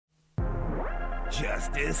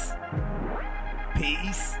Justice,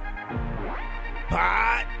 peace,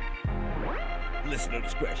 pod. Listener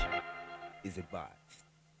discretion is advised.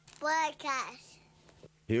 Podcast.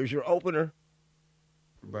 Here's your opener.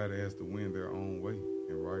 Everybody has to win their own way.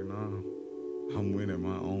 And right now, I'm winning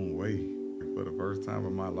my own way. And for the first time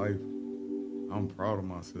in my life, I'm proud of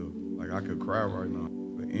myself. Like, I could cry right now.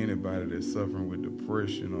 But anybody that's suffering with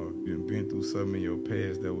depression or you've been through something in your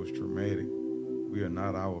past that was traumatic, we are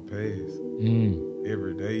not our past.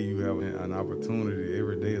 Every day you have an opportunity.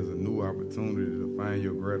 Every day is a new opportunity to find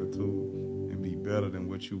your gratitude and be better than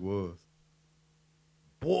what you was.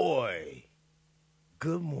 Boy,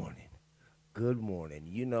 good morning. Good morning.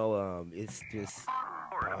 You know, it's just...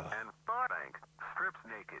 Strips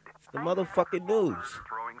naked. It's the motherfucking news.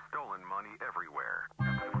 Throwing stolen money everywhere.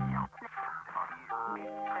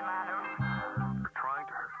 Trying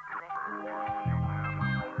to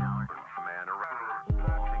man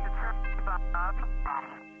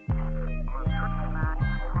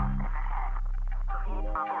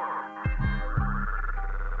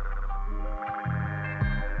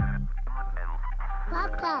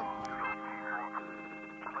Papa.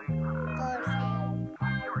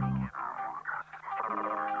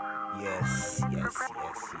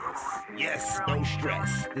 Yes, no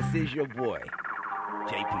stress. This is your boy,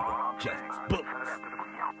 JP the Justice Bullets.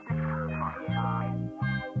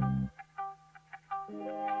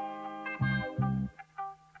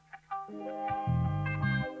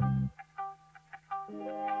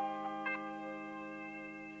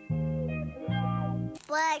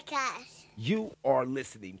 Podcast. You are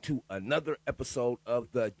listening to another episode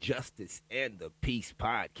of the Justice and the Peace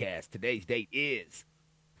podcast. Today's date is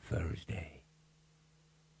Thursday.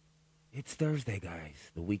 It's Thursday,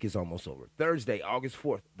 guys. The week is almost over. Thursday, August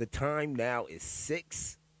 4th. The time now is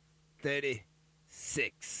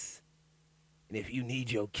 6:36. And if you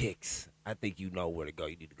need your kicks, I think you know where to go.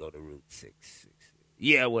 You need to go to Route 6.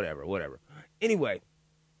 Yeah, whatever. Anyway,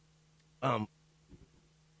 I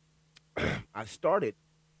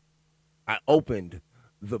opened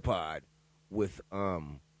the pod with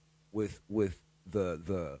the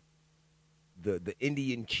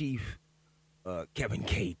Indian chief, Kevin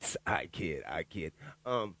Gates. I kid.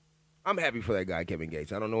 I'm happy for that guy, Kevin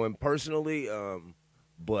Gates. I don't know him personally,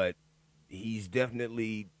 but he's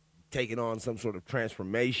definitely taken on some sort of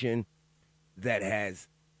transformation that has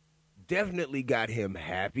definitely got him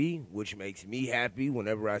happy, which makes me happy.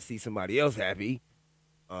 Whenever I see somebody else happy,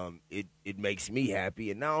 it makes me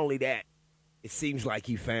happy. And not only that, it seems like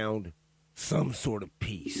he found some sort of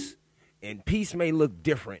peace. And peace may look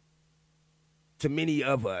different to many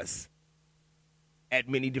of us at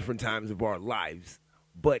many different times of our lives,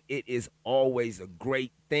 but it is always a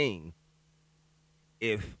great thing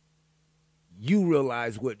if you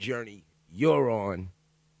realize what journey you're on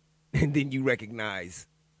and then you recognize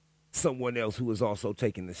someone else who is also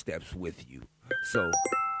taking the steps with you. So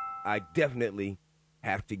I definitely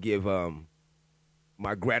have to give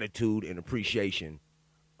my gratitude and appreciation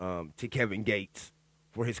to Kevin Gates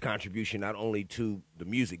for his contribution not only to the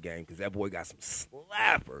music game, because that boy got some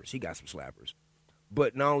slappers. He got some slappers.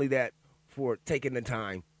 But not only that, for taking the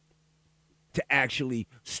time to actually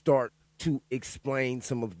start to explain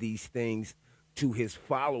some of these things to his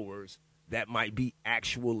followers that might be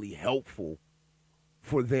actually helpful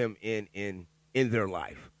for them in their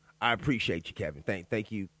life. I appreciate you, Kevin.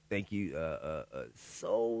 Thank you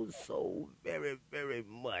so very, very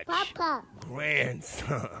much. Papa.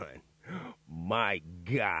 Grandson, my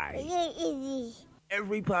guy. Easy.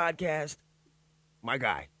 Every podcast, my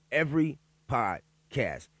guy. Every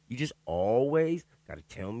podcast. You just always got to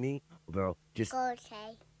tell me about just...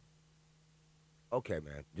 Okay,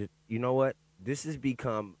 man. You know what? This has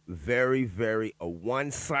become very, very a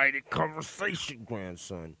one-sided conversation,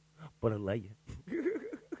 grandson. But I love you.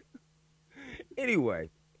 Anyway,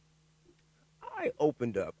 I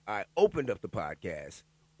opened up the podcast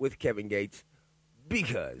with Kevin Gates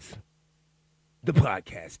because the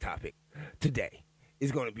podcast topic today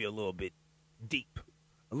is going to be a little bit deep,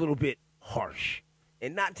 a little bit harsh,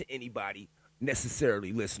 and not to anybody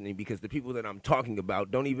necessarily listening, because the people that I'm talking about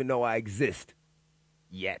don't even know I exist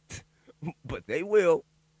yet. But they will,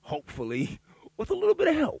 hopefully, with a little bit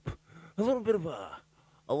of help, a little bit of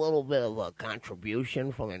a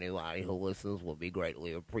contribution from anybody who listens will be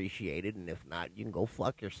greatly appreciated. And if not, you can go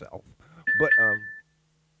fuck yourself. But oh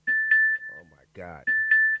my God.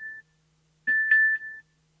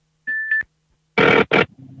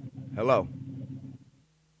 Hello.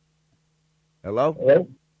 Hello?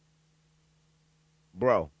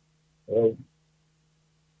 Bro. Hello?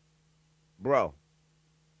 Bro.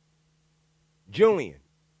 Julian.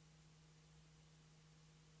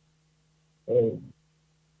 Hey,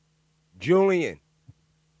 Julian.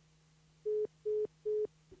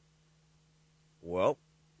 Well,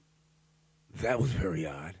 that was very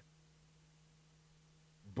odd.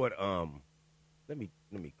 But let me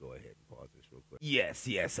go ahead and pause this real quick. Yes,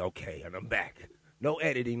 okay, and I'm back. No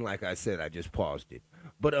editing, like I said, I just paused it.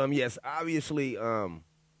 But yes, obviously,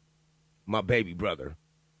 my baby brother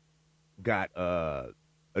got a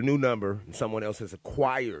new number, and someone else has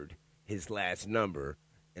acquired his last number,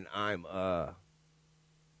 and I'm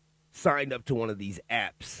signed up to one of these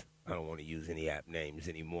apps. I don't want to use any app names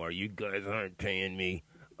anymore. You guys aren't paying me.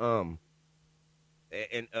 Like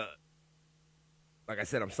I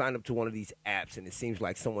said, I'm signed up to one of these apps, and it seems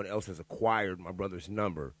like someone else has acquired my brother's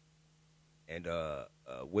number. And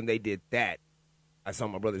when they did that, I saw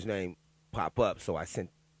my brother's name pop up, so I sent,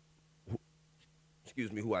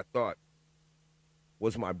 who I thought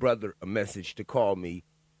was my brother, a message to call me.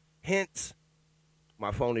 Hence,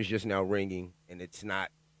 my phone is just now ringing, and it's not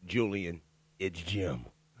Julian, it's Jim.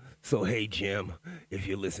 So, hey, Jim, if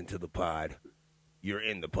you listen to the pod, you're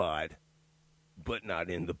in the pod, but not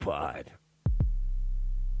in the pod.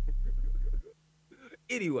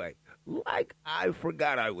 Anyway, like I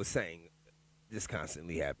forgot I was saying, this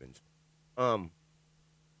constantly happens. Because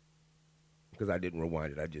I didn't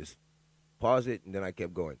rewind it. I just paused it, and then I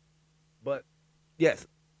kept going. But, yes,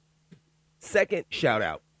 second shout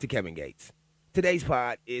out to Kevin Gates. Today's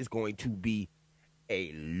pod is going to be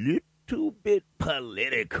a little bit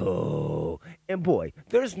political. And boy,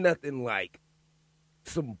 there's nothing like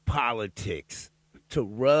some politics to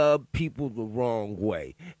rub people the wrong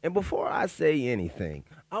way. And before I say anything,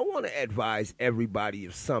 I want to advise everybody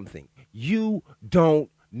of something. You don't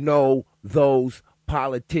know those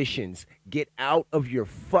politicians. Get out of your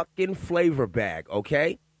fucking flavor bag,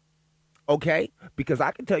 okay? Okay? Because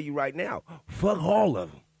I can tell you right now, fuck all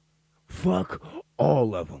of them. Fuck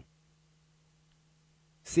all of them.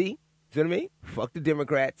 See? See what I mean? Fuck the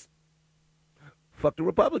Democrats. Fuck the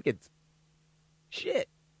Republicans. Shit.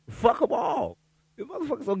 Fuck them all. The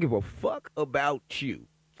motherfuckers don't give a fuck about you.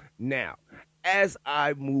 Now, as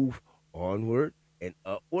I move onward and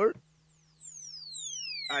upward,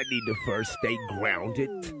 I need to first stay grounded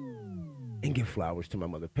and give flowers to my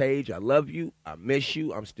mother, Paige. I love you. I miss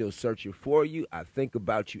you. I'm still searching for you. I think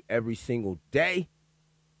about you every single day.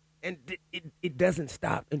 And it doesn't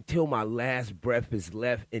stop until my last breath is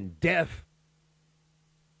left, and death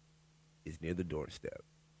is near the doorstep.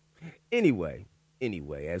 Anyway,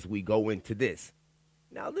 as we go into this,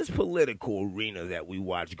 now this political arena that we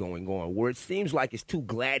watch going on, where it seems like it's two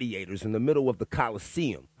gladiators in the middle of the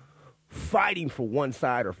Coliseum, fighting for one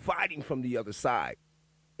side or fighting from the other side,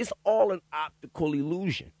 it's all an optical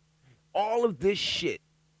illusion. All of this shit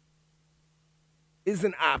is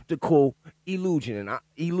an optical illusion,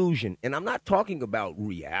 and I'm not talking about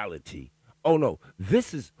reality. Oh no,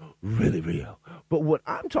 this is really real. But what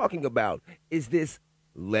I'm talking about is this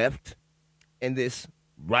left and this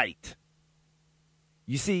right.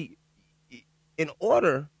 You see, in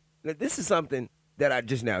order, now this is something that I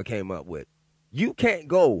just now came up with. You can't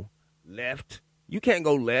go left, or you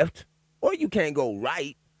can't go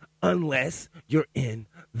right unless you're in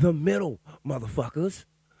the middle, motherfuckers.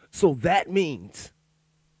 So that means,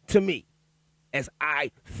 to me, as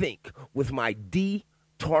I think with my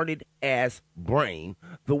retarded ass brain,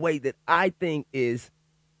 the way that I think is,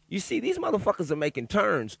 you see, these motherfuckers are making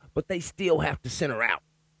turns, but they still have to center out.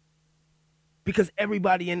 Because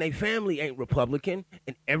everybody in their family ain't Republican,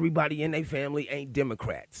 and everybody in their family ain't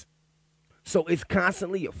Democrats. So it's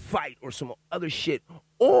constantly a fight or some other shit,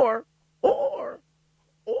 or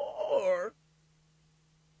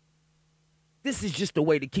this is just a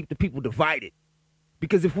way to keep the people divided.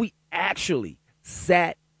 Because if we actually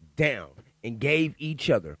sat down and gave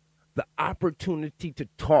each other the opportunity to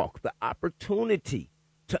talk, the opportunity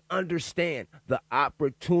to understand, the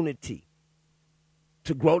opportunity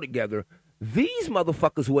to grow together, these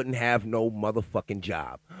motherfuckers wouldn't have no motherfucking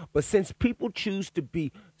job. But since people choose to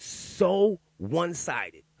be so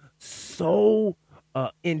one-sided, so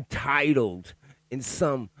entitled in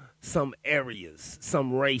some areas,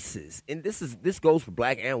 some races, and this goes for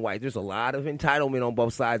black and white. There's a lot of entitlement on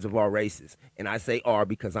both sides of our races, and I say "are"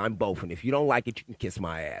 because I'm both. And if you don't like it, you can kiss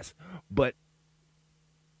my ass. But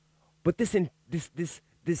this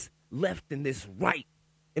left and this right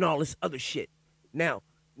and all this other shit. Now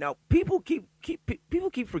people keep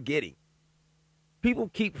forgetting. People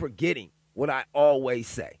keep forgetting what I always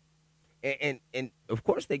say. And of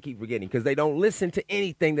course they keep forgetting because they don't listen to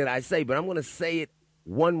anything that I say, but I'm going to say it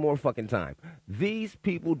one more fucking time. These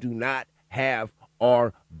people do not have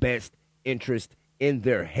our best interest in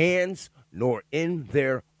their hands nor in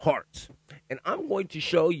their hearts. And I'm going to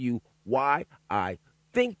show you why I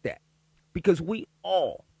think that. Because we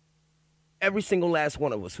all, every single last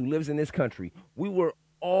one of us who lives in this country, we were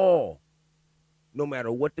all, no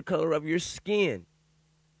matter what the color of your skin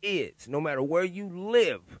is, no matter where you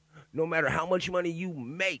live, no matter how much money you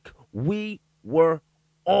make, we were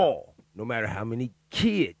all, no matter how many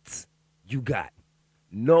kids you got,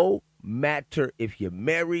 no matter if you're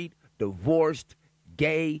married, divorced,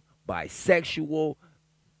 gay, bisexual,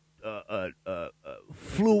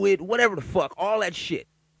 fluid, whatever the fuck, all that shit,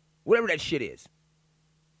 whatever that shit is.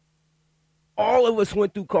 All of us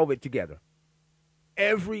went through COVID together.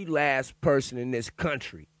 Every last person in this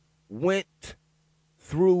country went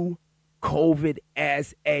through COVID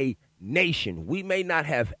as a nation. We may not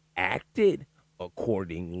have acted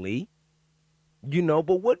accordingly,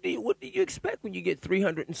 but what do you expect when you get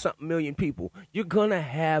 300 and something million people? You're gonna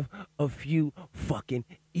have a few fucking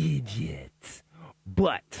idiots.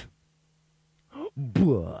 But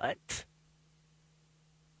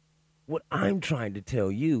what I'm trying to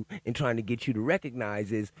tell you and trying to get you to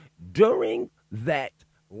recognize is during that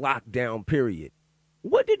lockdown period,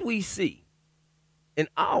 what did we see? And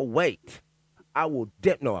I'll wait. I will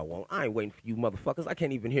no, I won't. I ain't waiting for you motherfuckers. I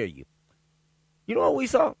can't even hear you. You know what we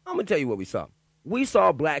saw? I'm going to tell you what we saw. We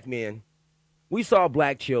saw black men. We saw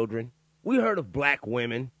black children. We heard of black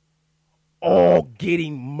women all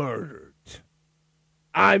getting murdered.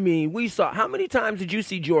 I mean, we saw, how many times did you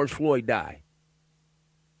see George Floyd die?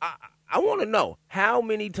 I want to know, how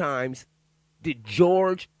many times did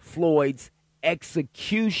George Floyd's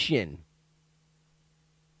execution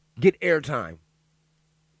get airtime?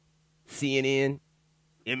 CNN,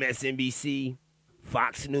 MSNBC,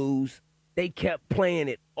 Fox News, they kept playing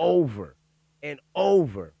it over and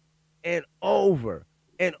over and over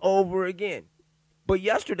and over again. But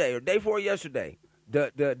yesterday, or day before yesterday,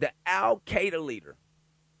 the Al-Qaeda leader,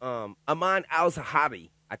 Ayman al-Zawahiri,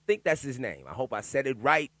 I think that's his name. I hope I said it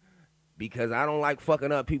right because I don't like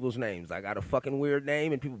fucking up people's names. I got a fucking weird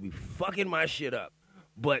name and people be fucking my shit up.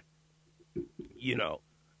 But,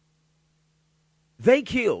 they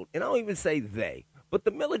killed, and I don't even say they, but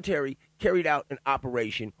the military carried out an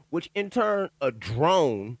operation, which in turn a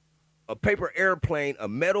drone, a paper airplane, a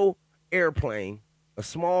metal airplane, a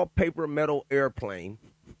small paper metal airplane,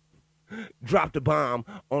 dropped a bomb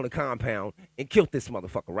on the compound and killed this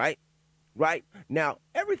motherfucker, right? Right? Now,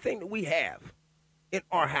 everything that we have in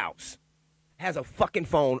our house has a fucking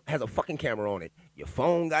phone, has a fucking camera on it. Your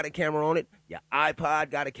phone got a camera on it. Your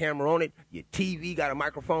iPod got a camera on it. Your TV got a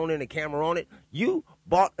microphone and a camera on it. You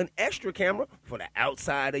bought an extra camera for the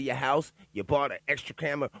outside of your house. You bought an extra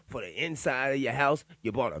camera for the inside of your house.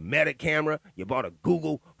 You bought a Meta camera. You bought a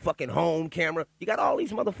Google fucking Home camera. You got all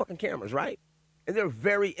these motherfucking cameras, right? And they're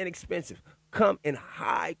very inexpensive. Come in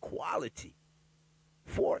high quality.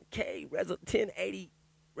 4K, 1080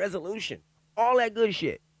 resolution. All that good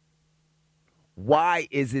shit. Why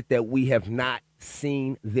is it that we have not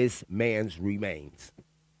seen this man's remains?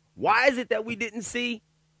 Why is it that we didn't see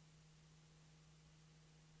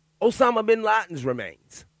Osama bin Laden's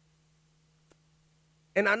remains?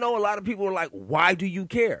 And I know a lot of people are like, why do you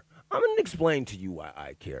care? I'm going to explain to you why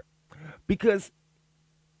I care. Because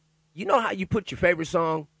you know how you put your favorite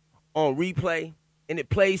song on replay and it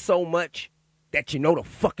plays so much that you know the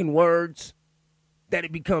fucking words, that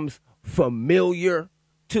it becomes familiar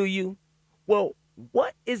to you? Well,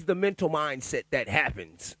 what is the mental mindset that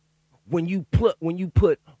happens when you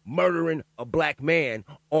put murdering a black man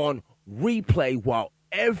on replay while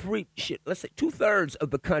every shit, let's say 2/3 of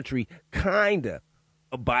the country kinda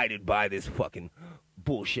abided by this fucking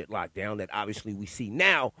bullshit lockdown that obviously we see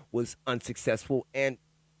now was unsuccessful and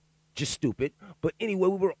just stupid. But anyway,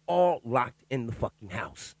 we were all locked in the fucking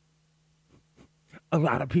house. A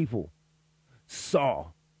lot of people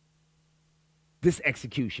saw this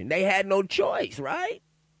execution. They had no choice, right?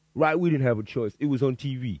 Right, we didn't have a choice. It was on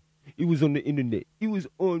TV. It was on the internet. It was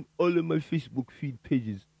on all of my Facebook feed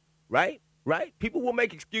pages. Right? Right? People will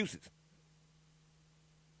make excuses.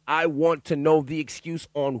 I want to know the excuse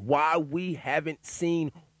on why we haven't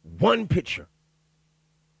seen one picture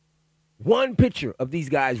of these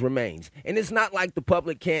guys' remains. And it's not like the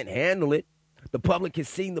public can't handle it. The public has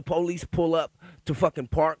seen the police pull up to fucking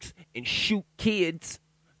parks and shoot kids.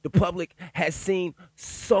 The public has seen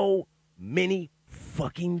so many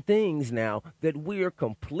fucking things now that we are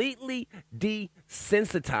completely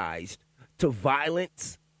desensitized to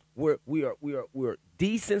violence. We're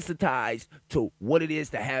desensitized to what it is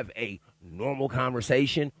to have a normal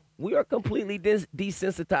conversation. We are completely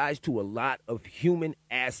desensitized to a lot of human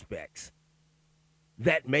aspects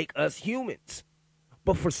that make us humans.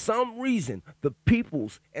 But for some reason, the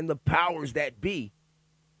peoples and the powers that be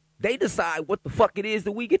They decide what the fuck it is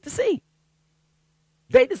that we get to see.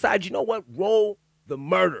 They decide, you know what? Roll the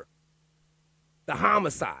murder, the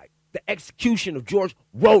homicide, the execution of George.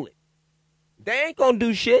 Roll it. They ain't gonna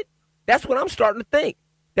do shit. That's what I'm starting to think.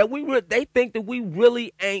 That they think that we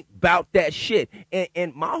really ain't about that shit.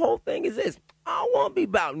 And my whole thing is this. I don't want to be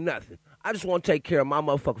about nothing. I just want to take care of my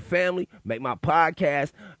motherfucking family, make my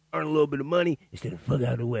podcast, earn a little bit of money instead of fuck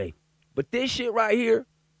out of the way. But this shit right here,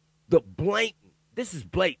 this is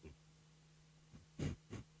blatant.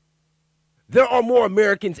 There are more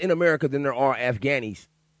Americans in America than there are Afghanis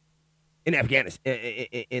in Afghanistan,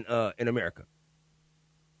 in America.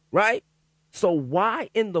 Right? So why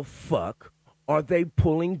in the fuck are they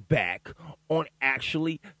pulling back on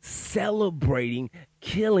actually celebrating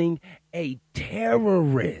killing a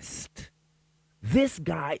terrorist? This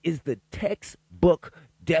guy is the textbook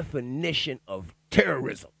definition of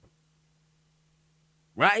terrorism.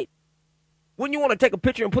 Right? Wouldn't you want to take a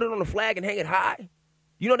picture and put it on a flag and hang it high?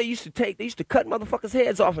 You know, they used to cut motherfuckers'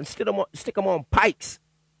 heads off and stick them on pikes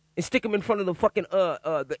and stick them in front of the fucking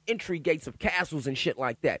the entry gates of castles and shit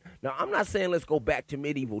like that. Now, I'm not saying let's go back to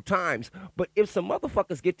medieval times, but if some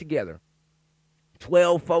motherfuckers get together,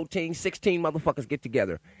 12, 14, 16 motherfuckers get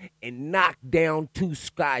together and knock down 2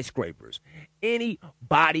 skyscrapers,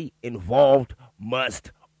 anybody involved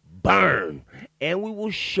must burn. And we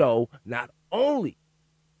will show not only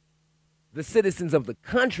the citizens of the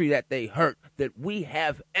country that they hurt, that we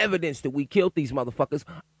have evidence that we killed these motherfuckers.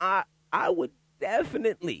 I would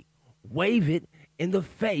definitely wave it in the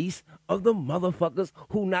face of the motherfuckers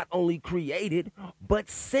who not only created, but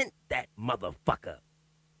sent that motherfucker.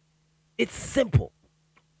 It's simple.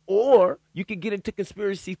 Or you could get into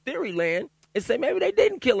conspiracy theory land and say maybe they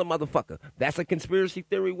didn't kill a motherfucker. That's a conspiracy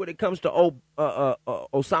theory when it comes to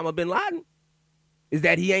Osama bin Laden, is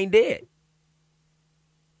that he ain't dead.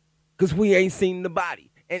 Because we ain't seen the body.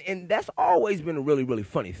 And that's always been a really, really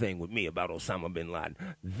funny thing with me about Osama bin Laden.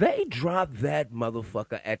 They dropped that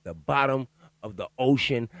motherfucker at the bottom of the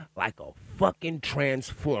ocean like a fucking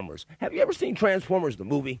Transformers. Have you ever seen Transformers, the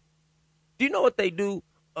movie? Do you know what they do?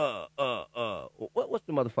 What's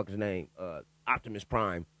the motherfucker's name? Optimus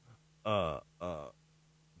Prime.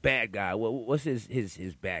 Bad guy. What's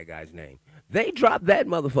his bad guy's name? They dropped that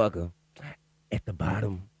motherfucker at the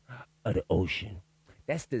bottom of the ocean.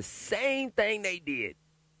 That's the same thing they did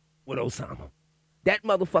with Osama. That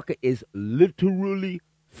motherfucker is literally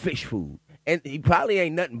fish food. And he probably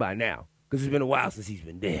ain't nothing by now because it's been a while since he's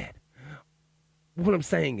been dead. What I'm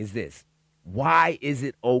saying is this. Why is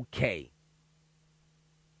it okay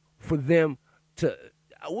for them to,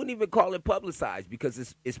 I wouldn't even call it publicized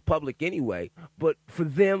because it's public anyway, but for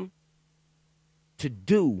them to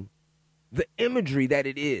do the imagery that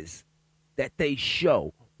it is, that they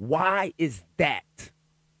show, why is that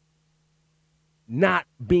not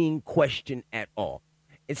being questioned at all?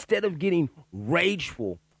 Instead of getting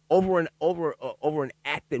rageful over an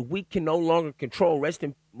act that we can no longer control. Rest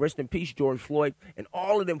in peace, George Floyd, and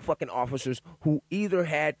all of them fucking officers who either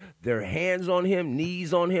had their hands on him,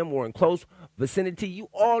 knees on him, or in close vicinity. You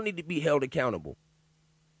all need to be held accountable.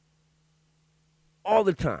 All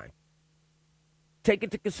the time. Take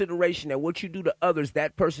into consideration that what you do to others,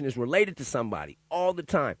 that person is related to somebody all the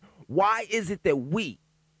time. Why is it that we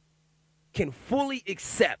can fully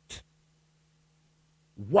accept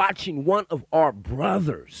watching one of our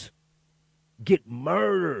brothers get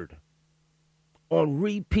murdered on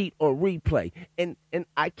repeat or replay? And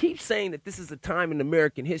I keep saying that this is a time in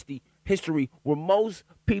American history where most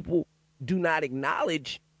people do not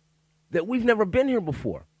acknowledge that we've never been here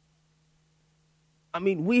before. I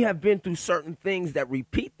mean, we have been through certain things that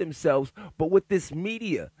repeat themselves, but with this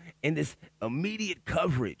media and this immediate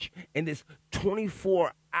coverage and this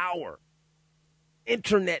 24-hour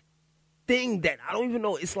internet thing that I don't even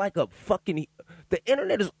know, it's like a fucking, the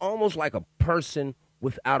internet is almost like a person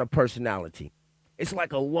without a personality. It's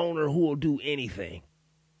like a loner who will do anything.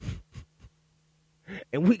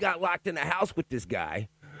 And we got locked in the house with this guy,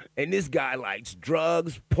 and this guy likes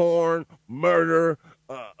drugs, porn, murder,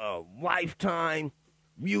 Lifetime,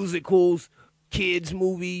 musicals, kids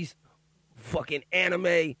movies, fucking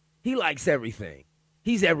anime. He likes everything.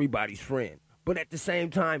 He's everybody's friend. But at the same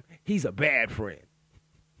time, he's a bad friend.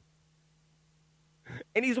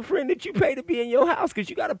 And he's a friend that you pay to be in your house because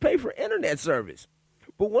you got to pay for internet service.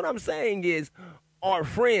 But what I'm saying is, our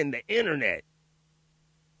friend, the internet,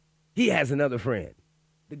 he has another friend,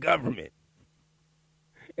 the government.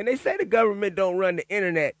 And they say the government don't run the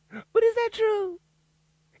internet. But is that true?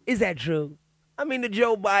 Is that true? I mean, the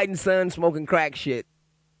Joe Biden son smoking crack shit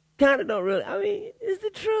kind of don't really, I mean, is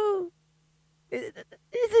it true? Is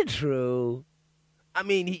it true? I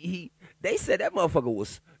mean, they said that motherfucker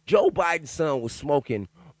was Joe Biden's son was smoking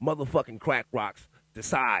motherfucking crack rocks the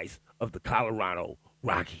size of the Colorado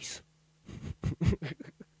Rockies.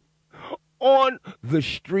 On the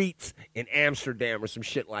streets in Amsterdam or some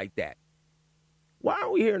shit like that. Why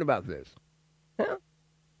aren't we hearing about this? Huh?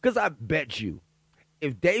 Because I bet you,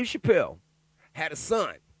 if Dave Chappelle had a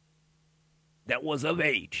son that was of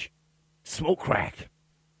age, smoke crack,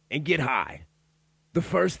 and get high, the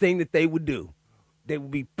first thing that they would do, they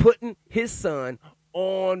would be putting his son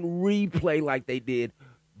on replay like they did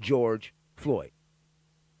George Floyd.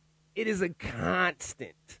 It is a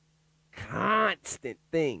constant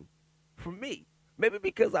thing for me. Maybe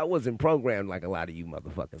because I wasn't programmed like a lot of you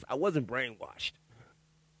motherfuckers. I wasn't brainwashed.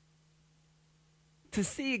 To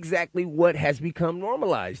see exactly what has become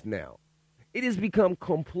normalized now. It has become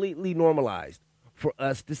completely normalized for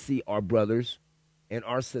us to see our brothers and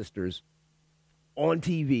our sisters on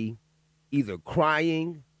TV either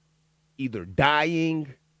crying, either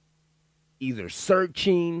dying, either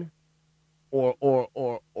searching, or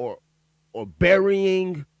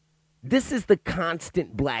burying. This is the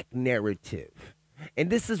constant black narrative. And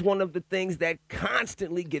this is one of the things that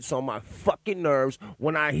constantly gets on my fucking nerves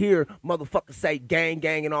when I hear motherfuckers say gang,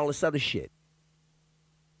 gang, and all this other shit.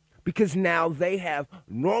 Because now they have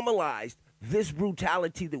normalized this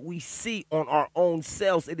brutality that we see on our own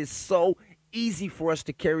selves. It is so easy for us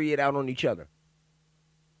to carry it out on each other.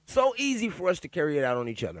 So easy for us to carry it out on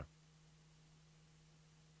each other.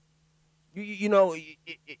 You know,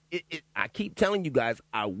 I keep telling you guys,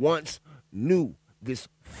 I once knew this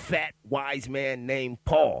fat, wise man named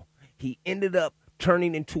Paul. He ended up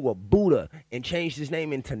turning into a Buddha and changed his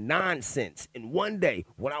name into Nonsense. And one day,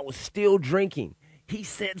 when I was still drinking, he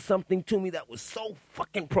said something to me that was so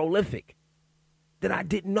fucking prolific that I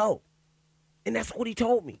didn't know. And that's what he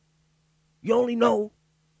told me. You only know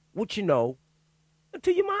what you know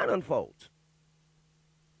until your mind unfolds.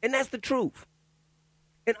 And that's the truth.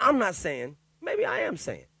 And I'm not saying, maybe I am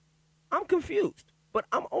saying, I'm confused. But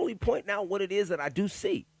I'm only pointing out what it is that I do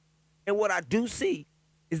see. And what I do see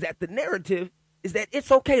is that the narrative is that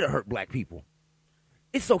it's okay to hurt black people.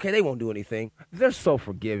 It's okay. They won't do anything. They're so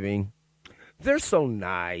forgiving. They're so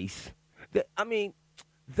nice.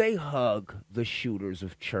 They hug the shooters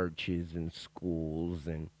of churches and schools.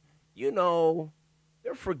 And, you know,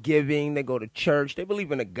 they're forgiving. They go to church. They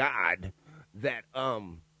believe in a God that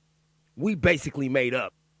we basically made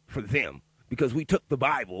up for them because we took the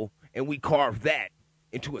Bible and we carved that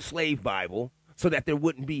into a slave Bible so that there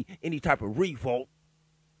wouldn't be any type of revolt.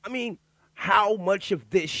 I mean, how much of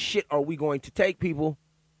this shit are we going to take, people?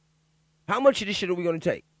 How much of this shit are we going to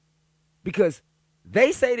take? Because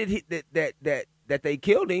they say that they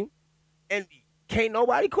killed him, and can't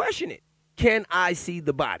nobody question it. Can I see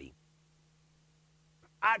the body?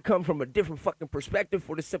 I come from a different fucking perspective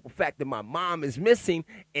for the simple fact that my mom is missing,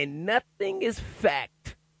 and nothing is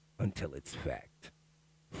fact until it's fact.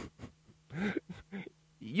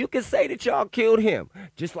 You can say that y'all killed him,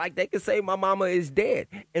 just like they can say my mama is dead.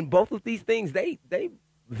 And both of these things, they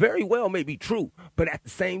very well may be true, but at the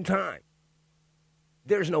same time,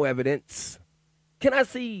 there's no evidence. Can I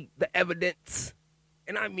see the evidence?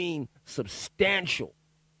 And I mean substantial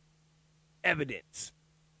evidence.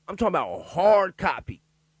 I'm talking about a hard copy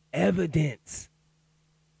evidence.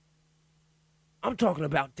 I'm talking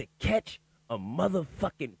about to catch a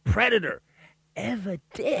motherfucking predator.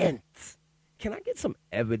 Evidence. Can I get some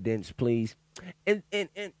evidence, please? And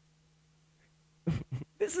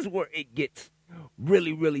this is where it gets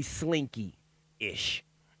really, really slinky-ish.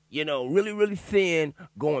 You know, really, really thin,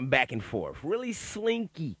 going back and forth. Really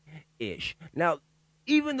slinky-ish. Now,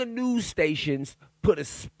 even the news stations put a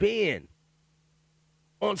spin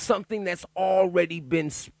on something that's already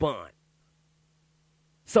been spun.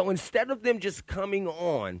 So instead of them just coming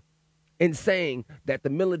on and saying that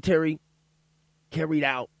the military carried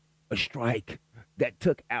out a strike that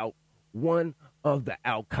took out one of the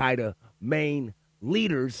Al-Qaeda main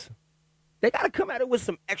leaders, they got to come at it with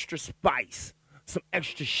some extra spice, some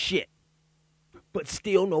extra shit, but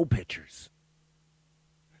still no pictures.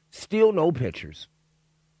 Still no pictures.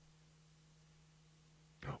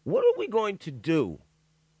 What are we going to do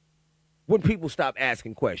when people stop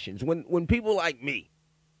asking questions? When people like me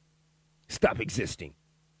stop existing?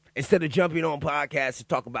 Instead of jumping on podcasts to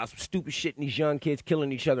talk about some stupid shit and these young kids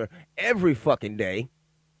killing each other every fucking day,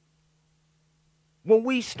 when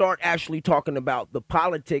we start actually talking about the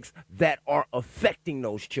politics that are affecting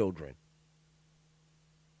those children.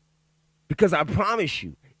 Because I promise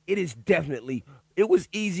you, it was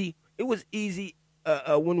easy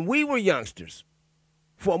when we were youngsters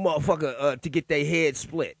for a motherfucker to get their head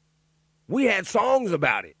split. We had songs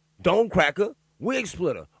about it. Dome Cracker, Wig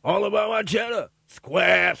Splitter, All About My Cheddar,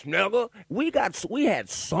 Squares, nigga. We had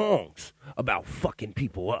songs about fucking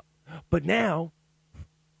people up. But now,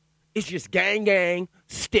 it's just gang,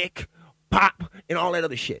 stick, pop, and all that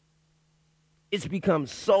other shit. It's become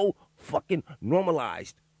so fucking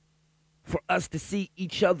normalized for us to see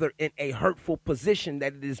each other in a hurtful position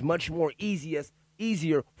that it is much more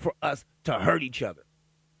easier for us to hurt each other.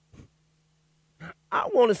 I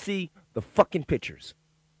want to see the fucking pictures.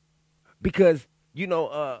 Because, you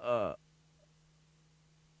know,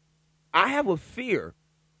 I have a fear.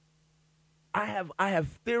 I have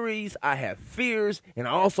theories, I have fears, and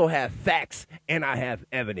I also have facts, and I have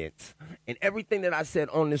evidence. And everything that I said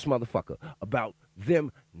on this motherfucker about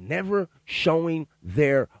them never showing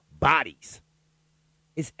their bodies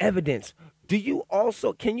is evidence. Can you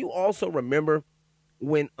also remember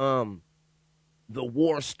when the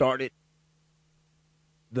war started?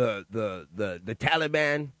 The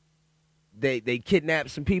Taliban, they kidnapped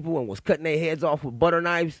some people and was cutting their heads off with butter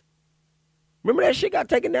knives. Remember that shit got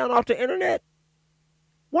taken down off the internet?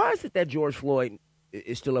 Why is it that George Floyd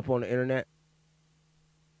is still up on the internet?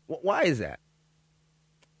 Why is that?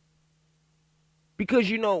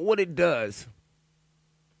 Because you know what it does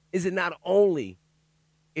is it not only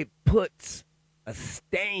it puts a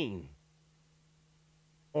stain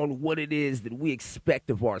on what it is that we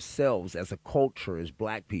expect of ourselves as a culture, as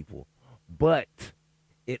black people, but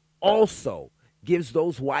it also gives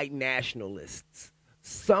those white nationalists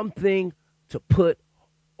something to put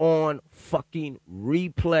on fucking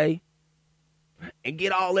replay and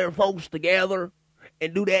get all their folks together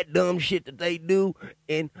and do that dumb shit that they do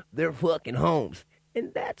in their fucking homes.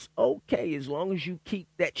 And that's okay as long as you keep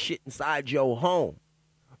that shit inside your home.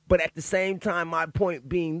 But at the same time, my point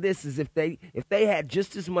being this is if they had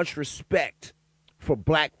just as much respect for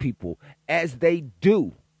black people as they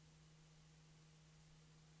do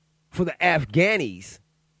for the Afghanis,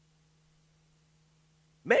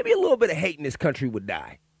 maybe a little bit of hate in this country would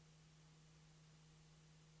die.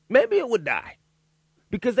 Maybe it would die.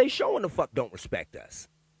 Because they showing the fuck don't respect us.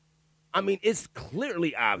 I mean, it's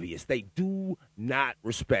clearly obvious they do not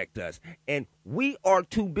respect us. And we are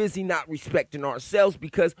too busy not respecting ourselves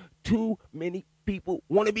because too many people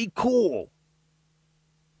want to be cool.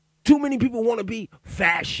 Too many people want to be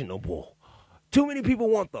fashionable. Too many people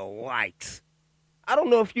want the likes. I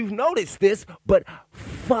don't know if you've noticed this, but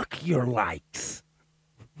fuck your likes.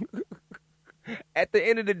 At the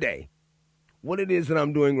end of the day, what it is that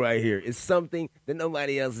I'm doing right here is something that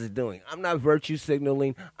nobody else is doing. I'm not virtue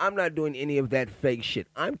signaling. I'm not doing any of that fake shit.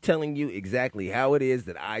 I'm telling you exactly how it is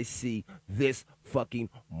that I see this fucking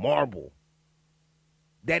marble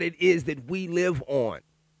that it is that we live on,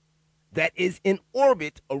 that is in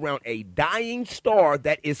orbit around a dying star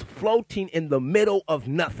that is floating in the middle of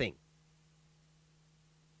nothing.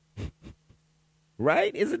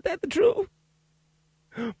 Right? Isn't that the truth?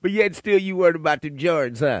 But yet still you worried about the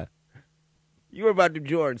Jordans, huh? You worried about the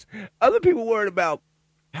Jordans. Other people worried about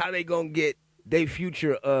how they gonna get their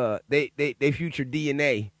future future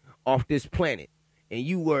DNA off this planet. And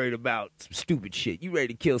you worried about some stupid shit. You ready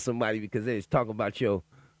to kill somebody because they just talking about your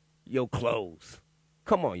clothes.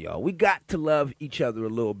 Come on, y'all. We got to love each other a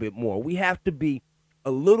little bit more. We have to be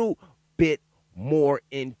a little bit more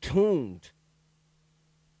in tune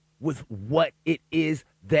with what it is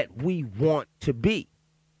that we want to be.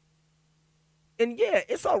 And yeah,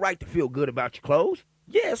 it's all right to feel good about your clothes.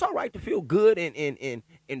 Yeah, it's all right to feel good and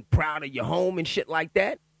proud of your home and shit like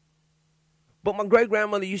that. But my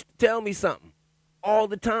great-grandmother used to tell me something all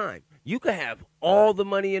the time. You can have all the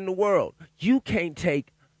money in the world. You can't take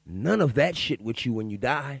none of that shit with you when you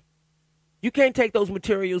die. You can't take those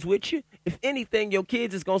materials with you. If anything, your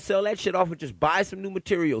kids is going to sell that shit off and just buy some new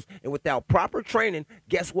materials. And without proper training,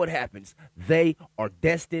 guess what happens? They are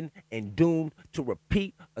destined and doomed to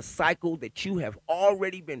repeat a cycle that you have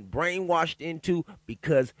already been brainwashed into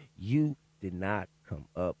because you did not come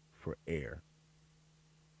up for air.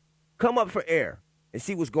 Come up for air and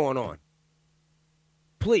see what's going on.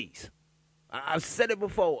 Please. I've said it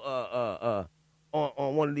before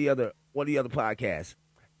on one of the other podcasts.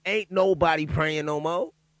 Ain't nobody praying no more.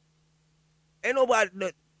 Ain't nobody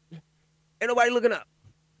looking up.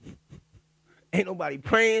 Ain't nobody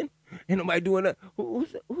praying. Ain't nobody doing that. Who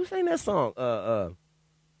sang that song?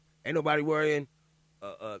 Ain't nobody worrying.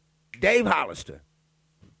 Dave Hollister.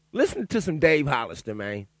 Listen to some Dave Hollister,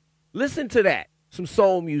 man. Listen to that. Some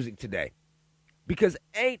soul music today. Because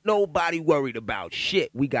ain't nobody worried about shit.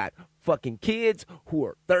 We got fucking kids who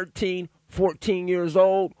are 13, 14 years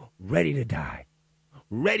old, ready to die.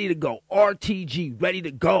 Ready to go. RTG, ready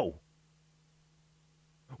to go.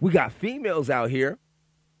 We got females out here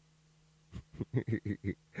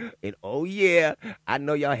And oh yeah, I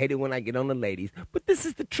know y'all hate it when I get on the ladies, but this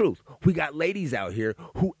is the truth. We got ladies out here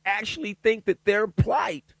who actually think that their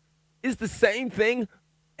plight is the same thing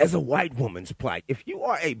as a white woman's plight. If you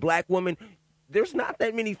are a black woman, there's not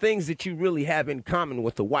that many things that you really have in common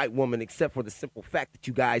with a white woman except for the simple fact that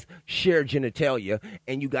you guys share genitalia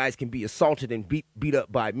and you guys can be assaulted and beat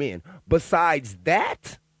up by men. Besides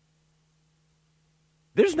that,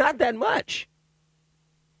 there's not that much.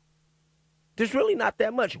 There's really not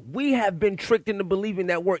that much. We have been tricked into believing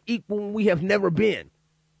that we're equal when we have never been.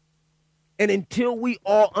 And until we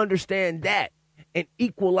all understand that and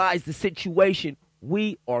equalize the situation,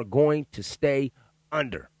 we are going to stay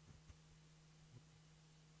under.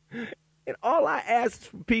 And all I ask is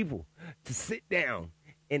for people to sit down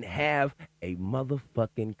and have a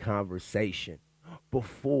motherfucking conversation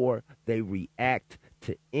before they react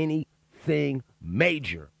to anything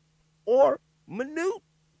major or minute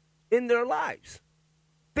in their lives.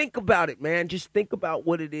 Think about it, man. Just think about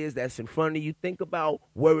what it is that's in front of you. Think about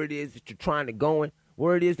where it is that you're trying to go and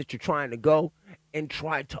where it is that you're trying to go, and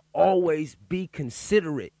try to always be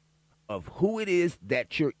considerate of who it is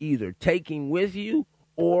that you're either taking with you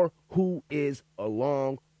or who is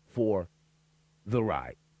along for the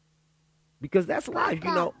ride. Because that's life,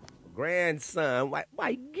 you know. Grandson,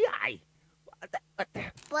 my guy.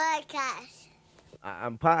 Podcast.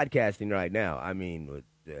 I'm podcasting right now. I mean,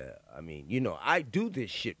 you know, I do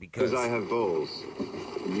this shit because I have balls.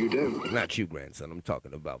 You don't. Not you, grandson. I'm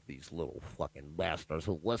talking about these little fucking bastards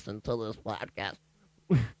who listen to this podcast.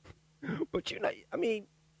 But you know, I mean,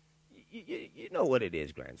 you know what it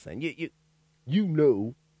is, grandson. You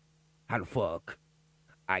know how the fuck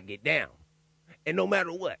I get down, and no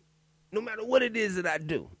matter what it is that I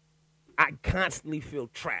do, I constantly feel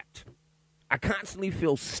trapped. I constantly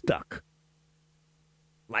feel stuck.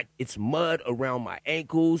 Like it's mud around my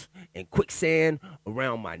ankles and quicksand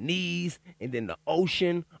around my knees and then the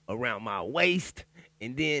ocean around my waist.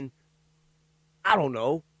 And then, I don't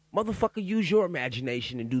know, motherfucker, use your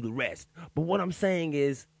imagination and do the rest. But what I'm saying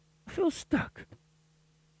is, I feel stuck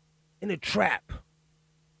in a trap.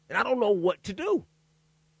 And I don't know what to do.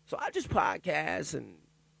 So I just podcast and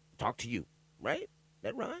talk to you, right?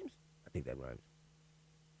 That rhymes? I think that rhymes.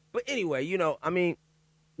 But anyway, you know, I mean,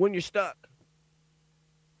 when you're stuck,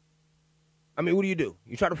 I mean, what do?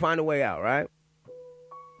 You try to find a way out, right?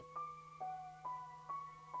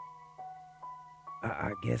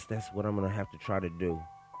 I guess that's what I'm going to have to try to do.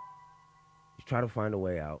 Just try to find a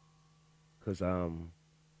way out. Because,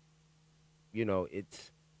 you know,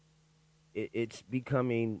 it's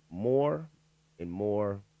becoming more and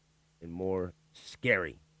more and more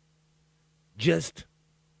scary just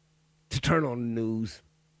to turn on the news.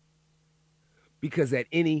 Because at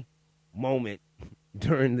any moment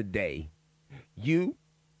during the day, you,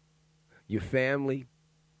 your family,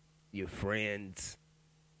 your friends,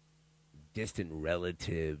 distant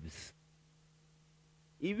relatives,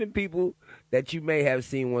 even people that you may have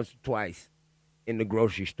seen once or twice in the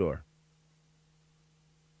grocery store,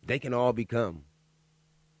 they can all become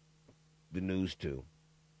the news too.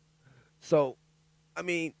 So, I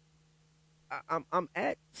mean, I'm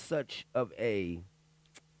at such of a,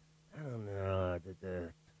 I don't know,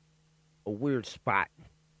 a weird spot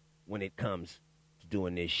when it comes to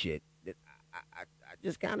doing this shit. I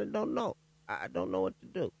just kind of don't know. I don't know what to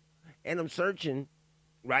do. And I'm searching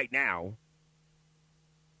right now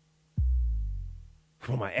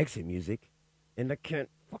for my exit music, and I can't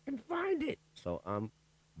fucking find it. So I'm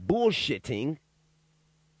bullshitting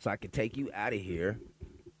so I can take you out of here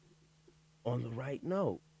on the right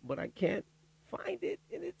note. But I can't find it,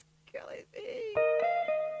 and it's killing me.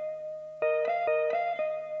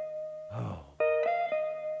 Oh.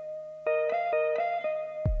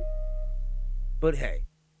 But hey,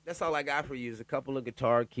 that's all I got for you is a couple of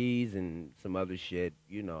guitar keys and some other shit.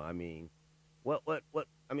 You know, I mean, what,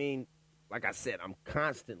 I mean, like I said, I'm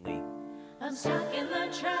constantly. I'm stuck in the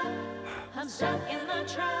trap. I'm stuck in the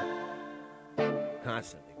trap.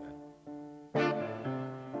 Constantly, man.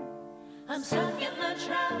 I'm stuck in the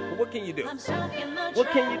trap. But what can you do? I'm stuck in the trap. What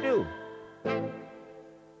can you do?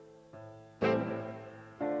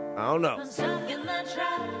 I don't know. I'm stuck in the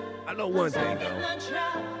trap. I know one thing, though.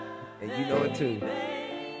 And you know it too.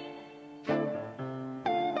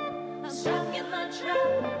 I'm stuck in the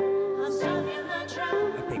trap. I'm stuck in the trap.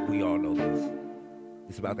 I think we all know this.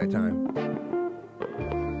 It's about that time.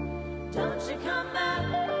 Don't you come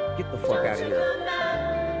back. Get the fuck out of here. Come back.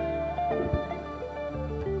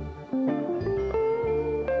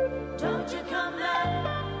 Don't you come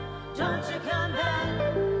back. Don't you come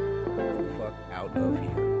back. Get the fuck out of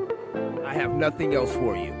here. I have nothing else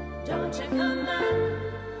for you. Don't you come back.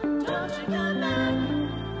 Don't you come back,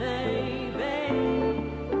 baby.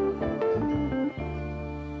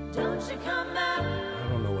 Don't you come back. I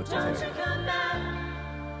don't know what to Don't tell you you. come back.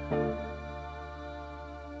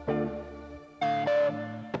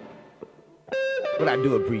 But I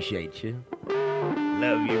do appreciate you.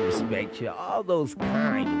 Love you, respect you, all those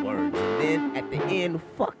kind words. And then at the end,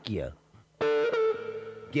 fuck you.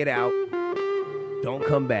 Get out. Don't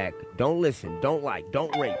come back. Don't listen. Don't like.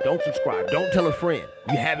 Don't rate. Don't subscribe. Don't tell a friend.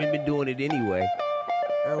 You haven't been doing it anyway.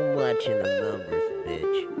 I'm watching the numbers,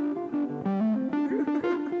 bitch.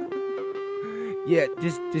 Yeah,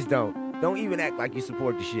 just don't. Don't even act like you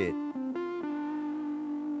support the shit.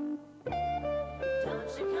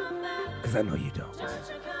 Don't you come back. Because I know you don't. Don't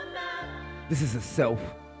you come back. This is a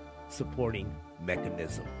self-supporting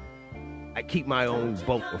mechanism. I keep my own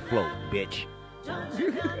boat afloat, bitch. Don't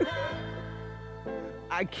you come back.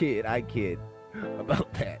 I kid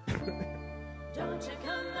about that. Don't you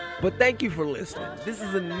come back. But thank you for listening. This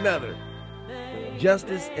is another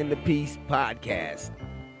Justice and the Peace podcast.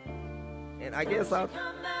 And I guess I'll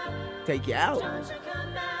take you out, Don't you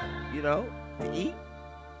come back. you know, to eat.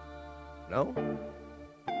 No?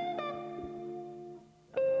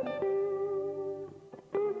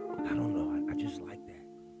 I don't know. I just like that.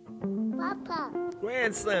 Papa.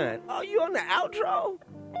 Grandson, oh, you on the outro?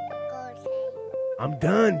 Go say. I'm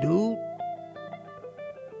done, dude.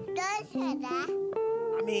 Don't say that.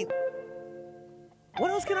 I mean,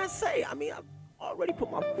 what else can I say? I mean, I've already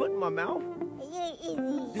put my foot in my mouth. You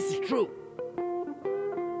easy. This is true.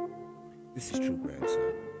 This is true,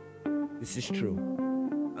 grandson. This is true.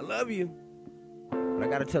 I love you. But I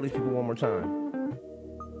gotta tell these people one more time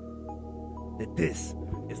that this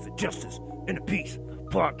is the Justice and the Peace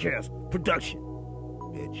podcast production.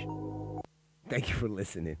 Bitch. Thank you for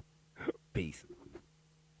listening. Peace.